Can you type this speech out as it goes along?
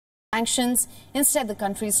sanctions. Instead, the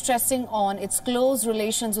country is stressing on its close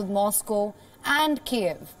relations with Moscow and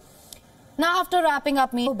Kiev. Now, after wrapping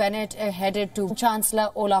up meeting, Bennett headed to Chancellor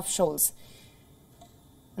Olaf Scholz.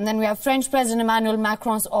 And then we have French President Emmanuel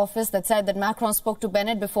Macron's office that said that Macron spoke to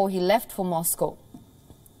Bennett before he left for Moscow.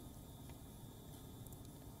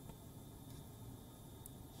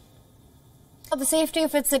 The safety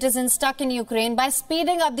of its citizens stuck in Ukraine by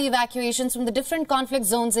speeding up the evacuations from the different conflict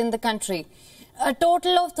zones in the country. A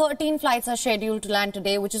total of 13 flights are scheduled to land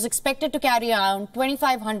today, which is expected to carry around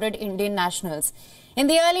 2,500 Indian nationals. In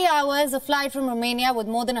the early hours, a flight from Romania with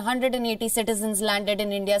more than 180 citizens landed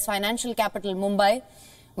in India's financial capital, Mumbai,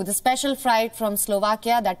 with a special flight from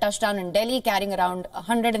Slovakia that touched down in Delhi carrying around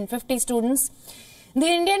 150 students. The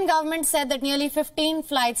Indian government said that nearly 15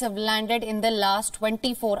 flights have landed in the last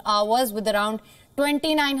 24 hours with around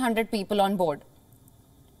 2,900 people on board.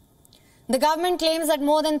 The government claims that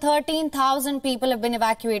more than 13,000 people have been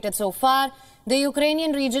evacuated so far. The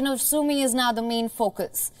Ukrainian region of SUMY is now the main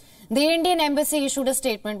focus. The Indian embassy issued a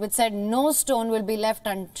statement which said no stone will be left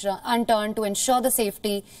unturned to ensure the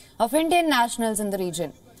safety of Indian nationals in the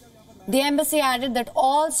region. The embassy added that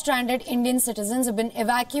all stranded Indian citizens have been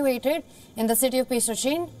evacuated in the city of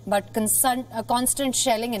Pesochin, but constant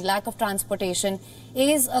shelling and lack of transportation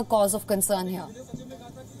is a cause of concern here.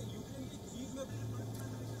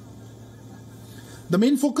 The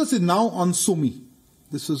main focus is now on SUMY.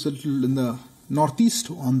 This is a little in the northeast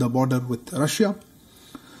on the border with Russia.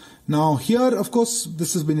 Now here, of course,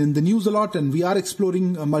 this has been in the news a lot, and we are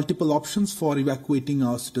exploring multiple options for evacuating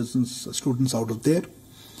our students out of there.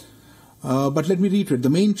 But let me reiterate, the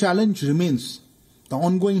main challenge remains the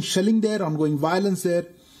ongoing shelling there, ongoing violence there,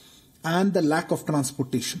 and the lack of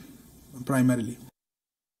transportation, primarily.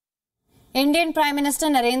 Indian Prime Minister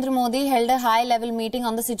Narendra Modi held a high-level meeting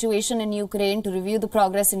on the situation in Ukraine to review the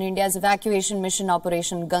progress in India's evacuation mission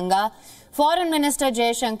Operation Ganga. Foreign Minister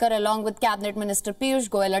Jay Shankar along with Cabinet Minister Piyush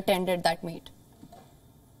Goyal attended that meet.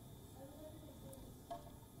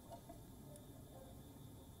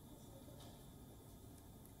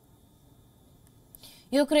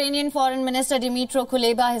 Ukrainian Foreign Minister Dmytro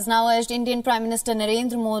Kuleba has now urged Indian Prime Minister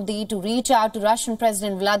Narendra Modi to reach out to Russian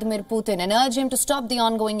President Vladimir Putin and urge him to stop the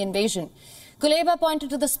ongoing invasion. Kuleba pointed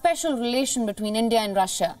to the special relation between India and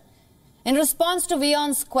Russia. In response to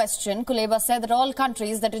Vion's question, Kuleba said that all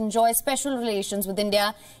countries that enjoy special relations with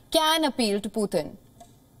India can appeal to Putin.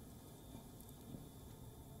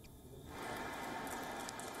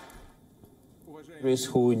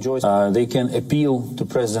 Who enjoys, they can appeal to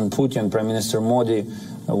President Putin, Prime Minister Modi.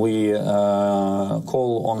 We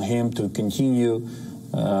call on him to continue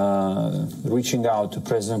reaching out to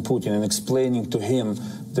President Putin and explaining to him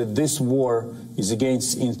that this war is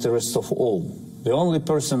against the interests of all. The only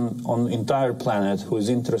person on the entire planet who is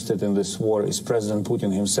interested in this war is President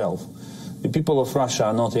Putin himself. The people of Russia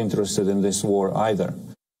are not interested in this war either.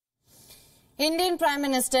 Indian Prime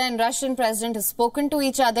Minister and Russian President have spoken to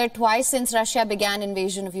each other twice since Russia began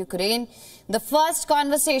invasion of Ukraine. The first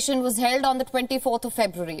conversation was held on the 24th of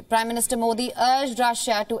February. Prime Minister Modi urged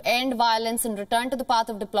Russia to end violence and return to the path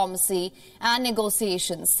of diplomacy and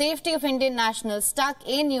negotiations. Safety of Indian nationals stuck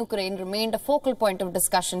in Ukraine remained a focal point of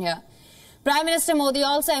discussion here. Prime Minister Modi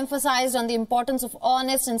also emphasized on the importance of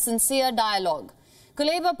honest and sincere dialogue.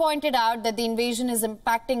 Kuleba pointed out that the invasion is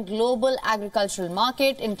impacting global agricultural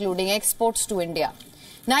market, including exports to India.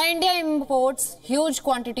 Now, India imports huge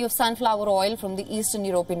quantity of sunflower oil from the Eastern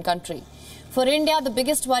European country. For India, the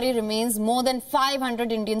biggest worry remains more than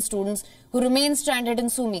 500 Indian students who remain stranded in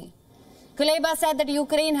SUMY. Kuleba said that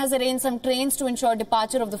Ukraine has arranged some trains to ensure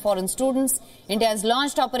departure of the foreign students. India has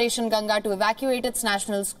launched Operation Ganga to evacuate its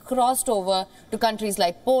nationals crossed over to countries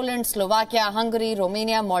like Poland, Slovakia, Hungary,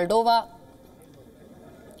 Romania, Moldova.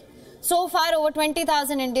 So far, over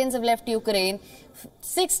 20,000 Indians have left Ukraine.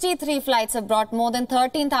 63 flights have brought more than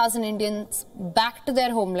 13,000 Indians back to their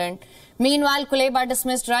homeland. Meanwhile, Kuleba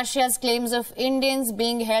dismissed Russia's claims of Indians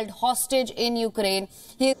being held hostage in Ukraine.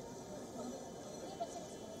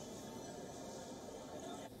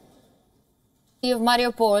 Of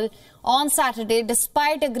Mariupol on Saturday,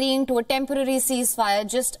 despite agreeing to a temporary ceasefire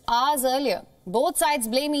just hours earlier. Both sides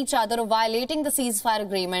blame each other for violating the ceasefire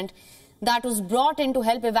agreement that was brought in to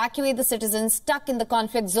help evacuate the citizens stuck in the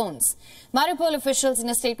conflict zones. Mariupol officials in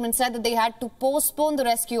a statement said that they had to postpone the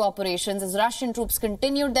rescue operations as Russian troops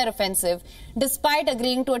continued their offensive despite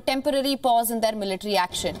agreeing to a temporary pause in their military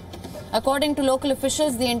action. According to local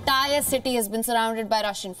officials, the entire city has been surrounded by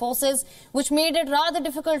Russian forces, which made it rather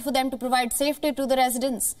difficult for them to provide safety to the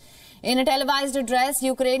residents. In a televised address,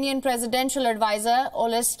 Ukrainian presidential advisor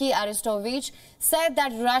Oleksiy Arestovich said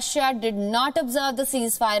that Russia did not observe the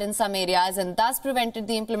ceasefire in some areas and thus prevented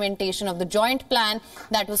the implementation of the joint plan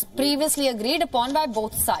that was previously agreed upon by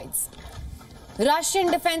both sides. Russian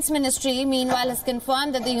Defense Ministry, meanwhile, has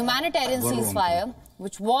confirmed that the humanitarian ceasefire,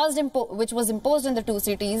 which was imposed in the two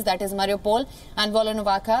cities, that is Mariupol and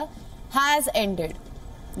Volnovakha, has ended.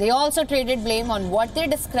 They also traded blame on what they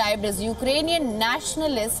described as Ukrainian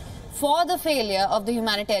nationalists for the failure of the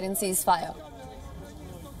humanitarian ceasefire.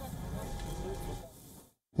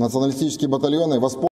 Националистические батальоны